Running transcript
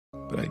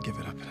but I'd give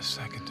it up in a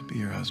second to be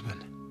your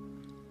husband.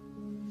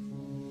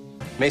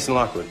 Mason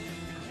Lockwood.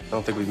 I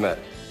don't think we've met.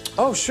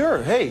 Oh,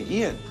 sure. Hey,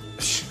 Ian.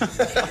 Your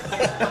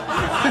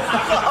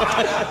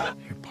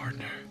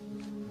partner.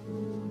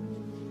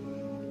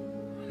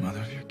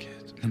 Mother of your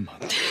kids. The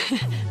mother.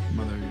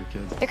 Mother of your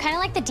kids. You're kind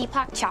of like the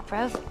Deepak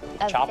Chopra of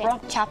Chopra?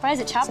 Chopra?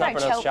 Is it Chopra or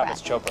Chopra?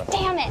 It's Chopra.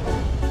 Damn it!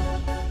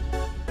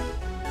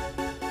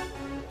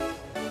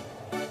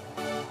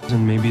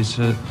 And maybe it's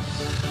a...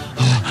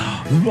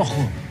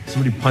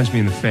 Somebody punched me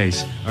in the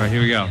face. All right,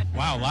 here we go.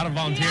 Wow, a lot of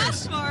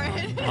volunteers. For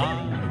it. A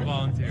lot of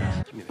volunteers.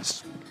 Give me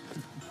this.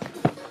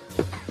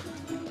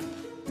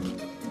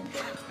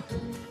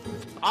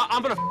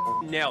 I'm gonna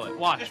nail it.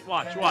 Watch.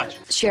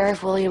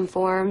 Sheriff William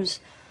Forms.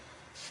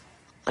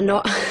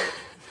 What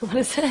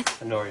is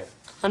it? Honoria.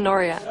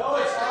 Honoria.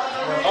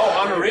 Oh,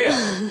 honoria.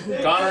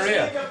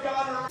 Gonorrhea.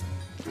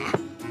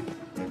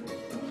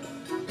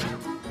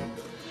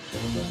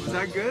 Is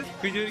that good? Can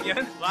we do it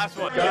again? Last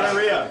one.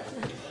 Gonorrhea.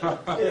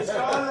 It's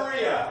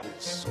gonorrhea.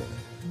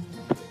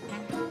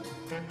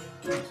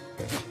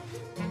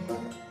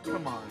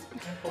 Come on.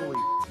 Holy.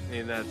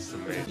 Hey, that's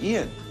amazing.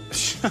 Ian.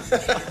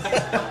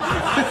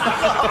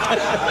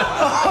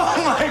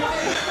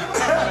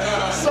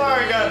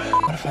 Sorry, guys.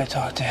 What if I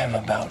talk to him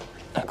about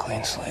a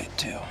clean slate,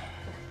 too?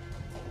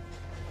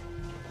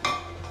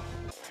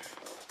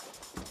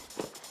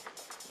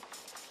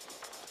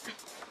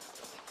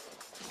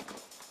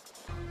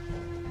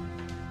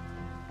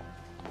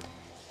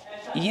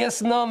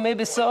 Yes, no,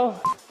 maybe so.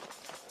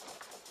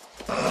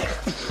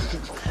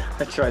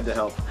 I tried to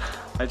help.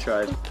 I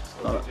tried.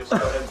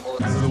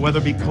 Whether the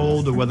weather be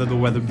cold or whether the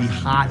weather be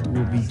hot,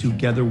 we'll be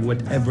together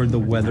whatever the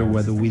weather,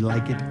 whether we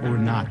like it or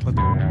not. Let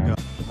go.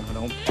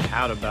 Don't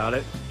pout about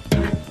it.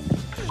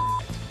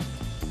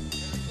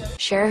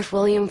 Sheriff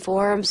William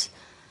Forms.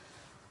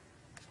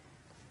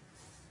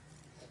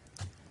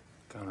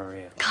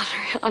 Gonorrhea.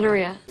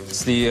 Honoria.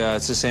 It's the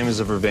same as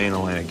the vervain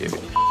Elena gave you.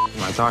 What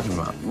am I talking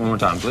about? One more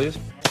time, please.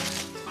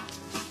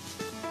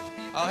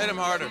 I'll hit him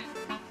harder.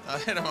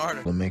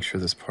 We'll make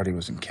sure this party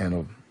wasn't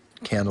candled.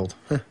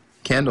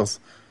 Candles.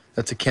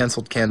 That's a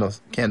canceled candle.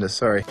 Candace,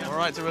 sorry. All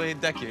right, to really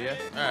deck you, yeah?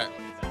 All right.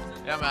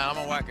 Yeah, man, I'm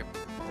gonna whack him.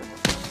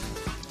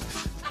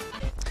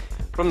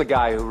 From the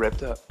guy who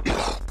ripped up.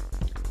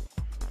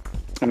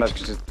 I'm not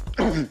just...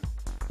 I'm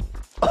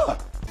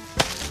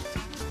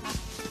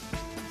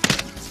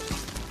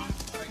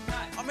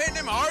hitting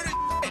him harder,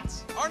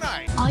 aren't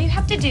I? All you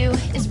have to do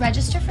is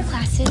register for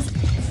classes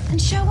and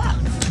show up.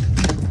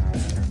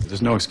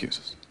 There's no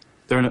excuses.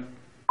 They're in a...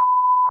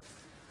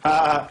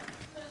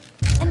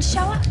 And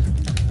show up.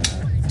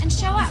 And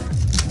show up.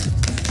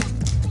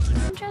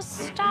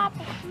 Just stop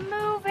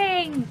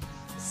moving.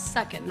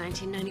 Suck it,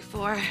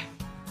 1994.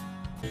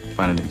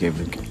 Finally gave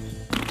the...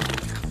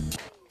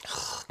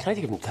 Can I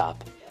take him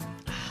top?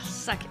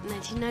 Suck it,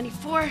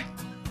 1994.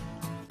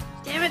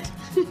 Damn it.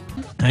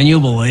 Can you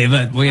believe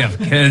it? We have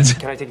kids.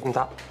 Can I take him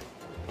top?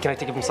 Can I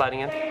take him sliding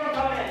in?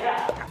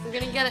 We're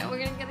gonna get it. We're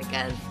gonna get it,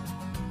 guys.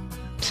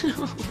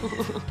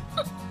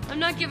 I'm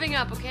not giving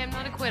up, okay? I'm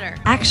not a quitter.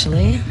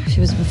 Actually, she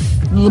was.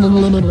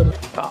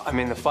 I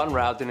mean, the fun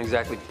route didn't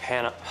exactly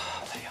pan up.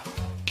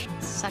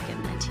 Suck it,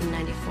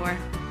 1994.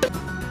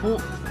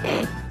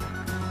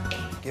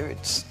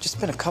 It's just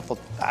been a couple...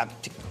 What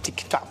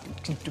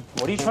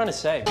are you trying to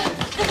say?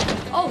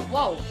 Oh,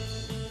 whoa.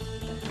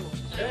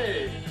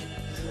 Hey.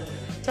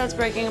 That's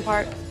breaking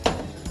apart.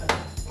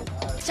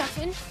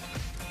 Stefan.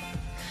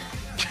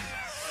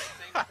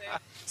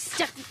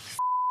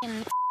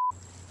 Stefan.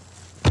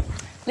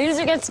 Leaders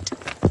against...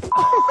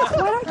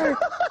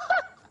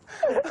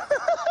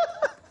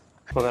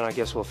 Well, then I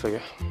guess we'll figure.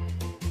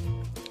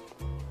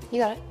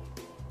 You got it.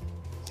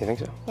 You think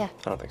so? Yeah.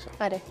 I don't think so.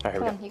 I do. All right,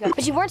 here we Come go. on, you got it.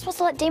 But you weren't supposed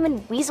to let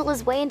Damon weasel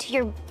his way into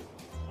your...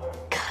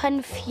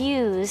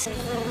 confused.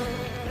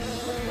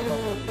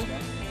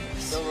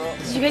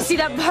 Did you guys see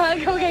that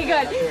bug? Okay,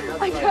 good.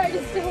 I tried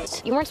to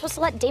stay. You weren't supposed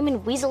to let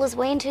Damon weasel his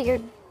way into your...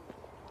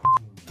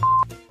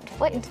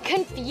 What?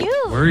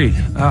 Confused? Worried.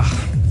 Ugh.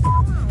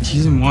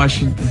 She's in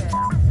Washington.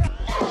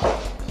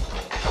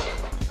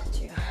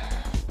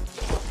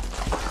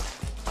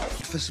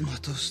 Professor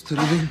Matos,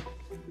 tudo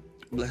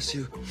bless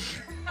you.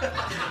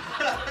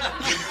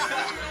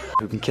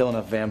 Who can kill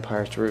enough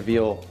vampires to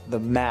reveal the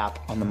map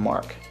on the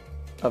mark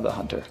of the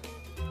hunter.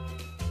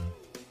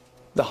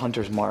 The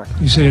hunter's mark.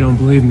 You say you don't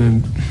believe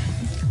me.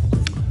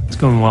 It's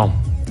going well.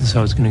 This is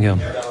how it's gonna go.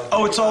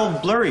 Oh, it's all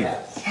blurry.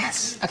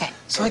 Yes. Okay.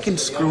 So I can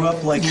screw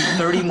up like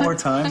 30 more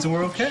times and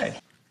we're okay.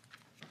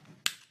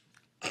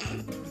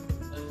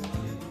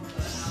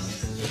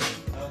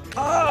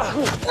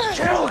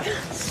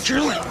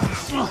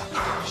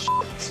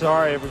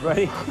 Sorry,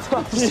 everybody.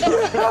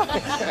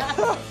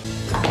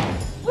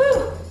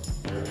 Woo!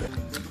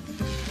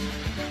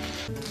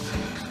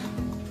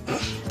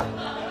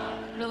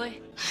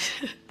 Really?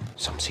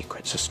 Some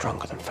secrets are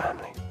stronger than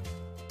family.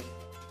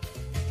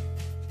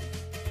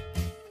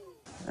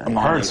 I'm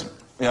hurt.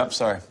 Yep,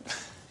 sorry.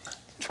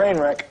 Train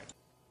wreck.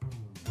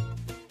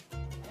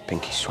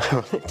 Pinky swear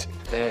on it.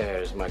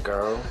 There's my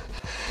girl.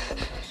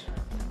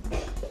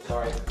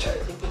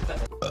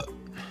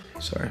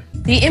 Sorry.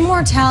 The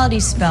immortality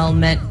spell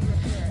meant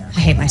I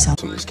hate myself.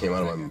 Something just came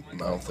out of my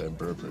mouth. That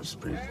burp. It was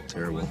pretty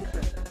terrible.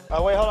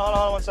 Oh, wait, hold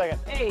on 1 second.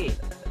 Hey!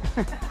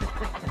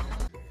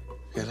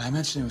 Yeah, did I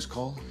mention it was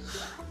cold?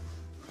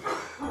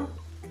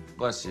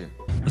 Bless you.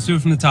 Let's do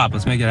it from the top.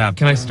 Let's make it happen.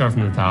 Can I start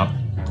from the top?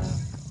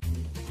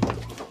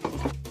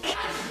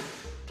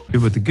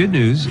 But the good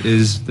news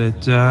is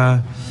that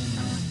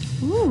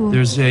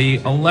there's a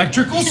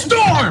electrical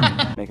storm.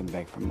 Make him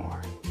beg for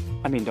more.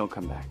 I mean, don't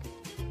come back.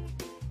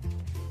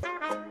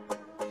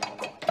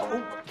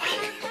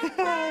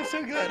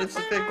 So good. It's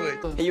a big way.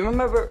 Hey, you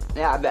remember?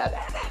 Yeah, bad.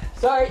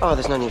 Sorry. Oh,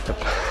 there's no need for...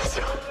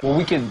 Well,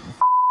 we can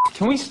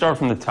we start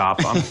from the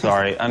top? I'm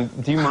sorry.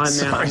 Do you mind,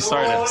 man?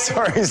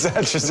 Sorry,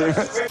 Zach.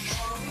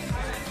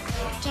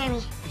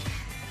 Jamie,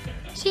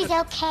 she's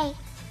okay.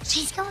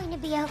 She's going to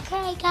be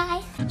okay,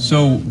 guys.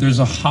 So there's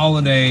a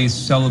holiday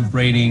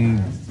celebrating.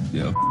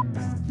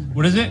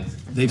 What is it?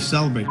 They've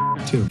celebrated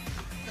too.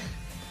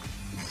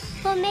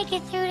 We'll make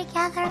it through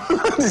together.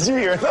 Did you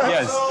hear that?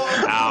 Yes.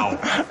 Ow.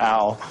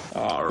 Ow.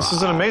 All right. This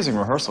is an amazing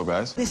rehearsal,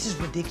 guys. This is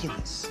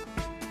ridiculous.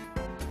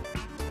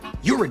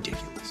 You're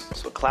ridiculous.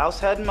 That's what Klaus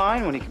had in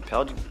mind when he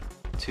compelled you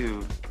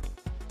to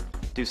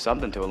do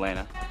something to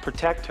Elena.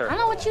 Protect her. I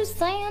know what you're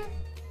saying.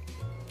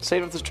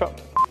 Saved us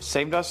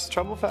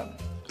trouble, fam.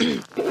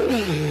 God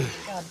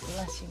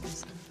bless you.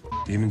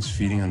 Demons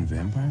feeding on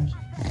vampires?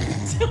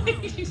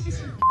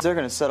 They're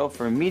gonna settle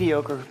for a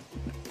mediocre.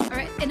 All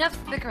right, enough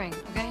bickering,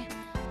 okay?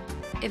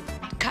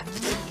 Cut.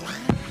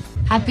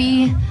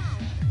 Happy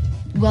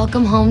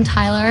welcome home,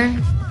 Tyler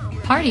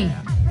party.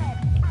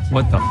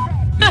 What the?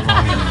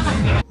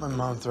 My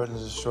mom threatened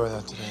to destroy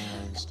that today,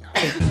 Ernst.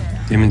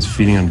 Demons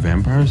feeding on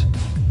vampires?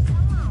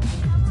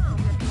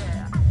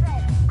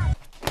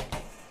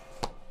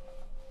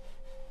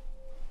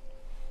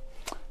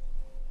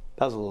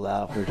 That was a little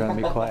loud. We were trying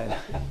to be quiet.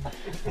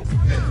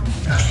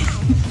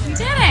 You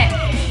did it!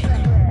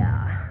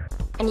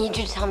 I need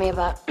you to tell me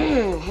about.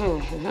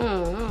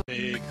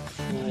 Big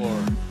four.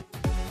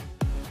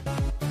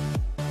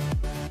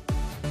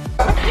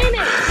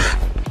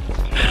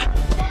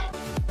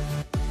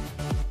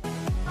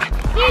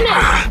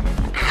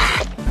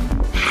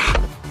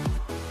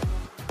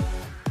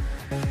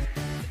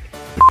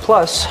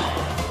 Plus,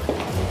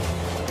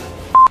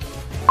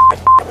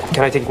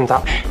 can I take it from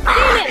top?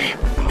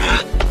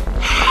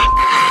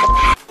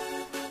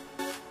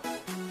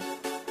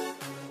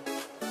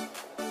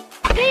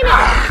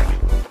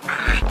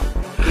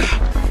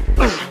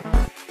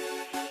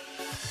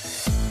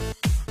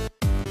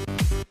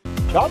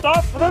 Shut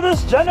off for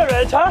this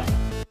generator!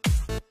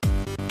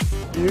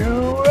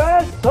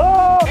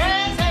 USO!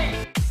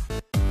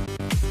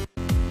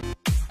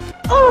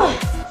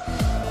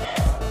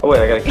 Oh wait,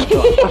 I gotta keep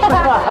going.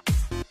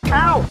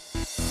 Ow!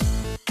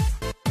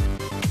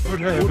 What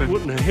happened?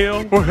 What in the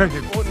hell? What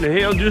in the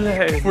hell just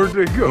happened? Where'd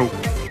they go?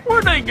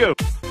 Where'd they go?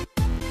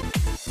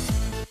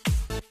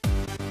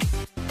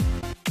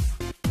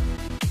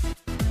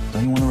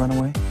 Don't you want to run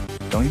away?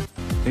 Don't you?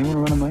 Don't you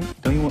want to run away?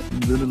 Don't you want...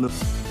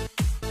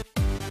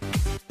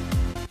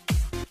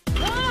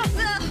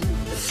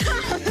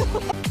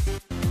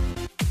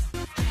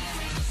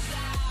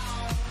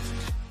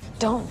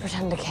 Don't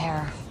pretend to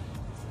care.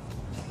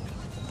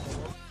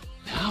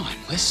 Now I'm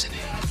listening.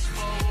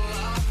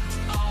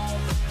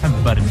 I'm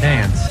about to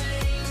dance.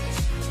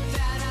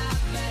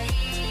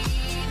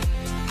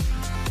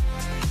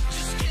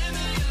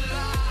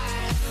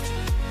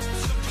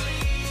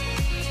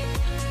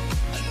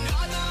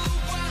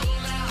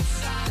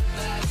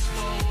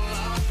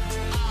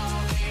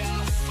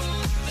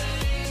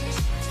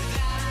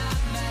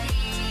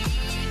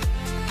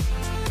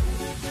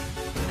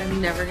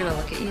 I'm never gonna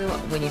look at you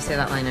when you say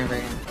that line ever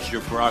again. It's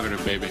your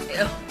prerogative, baby.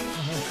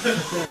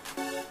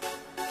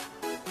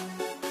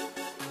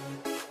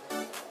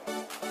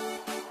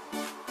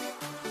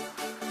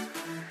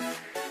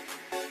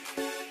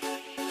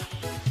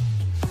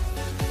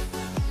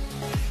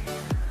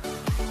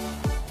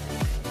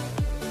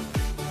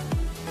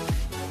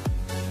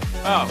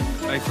 Oh,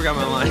 I forgot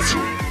my lines.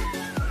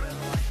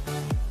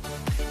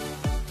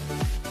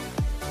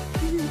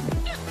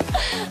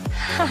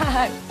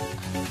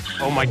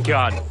 Oh my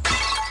god.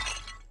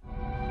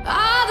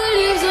 All the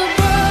leaves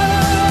are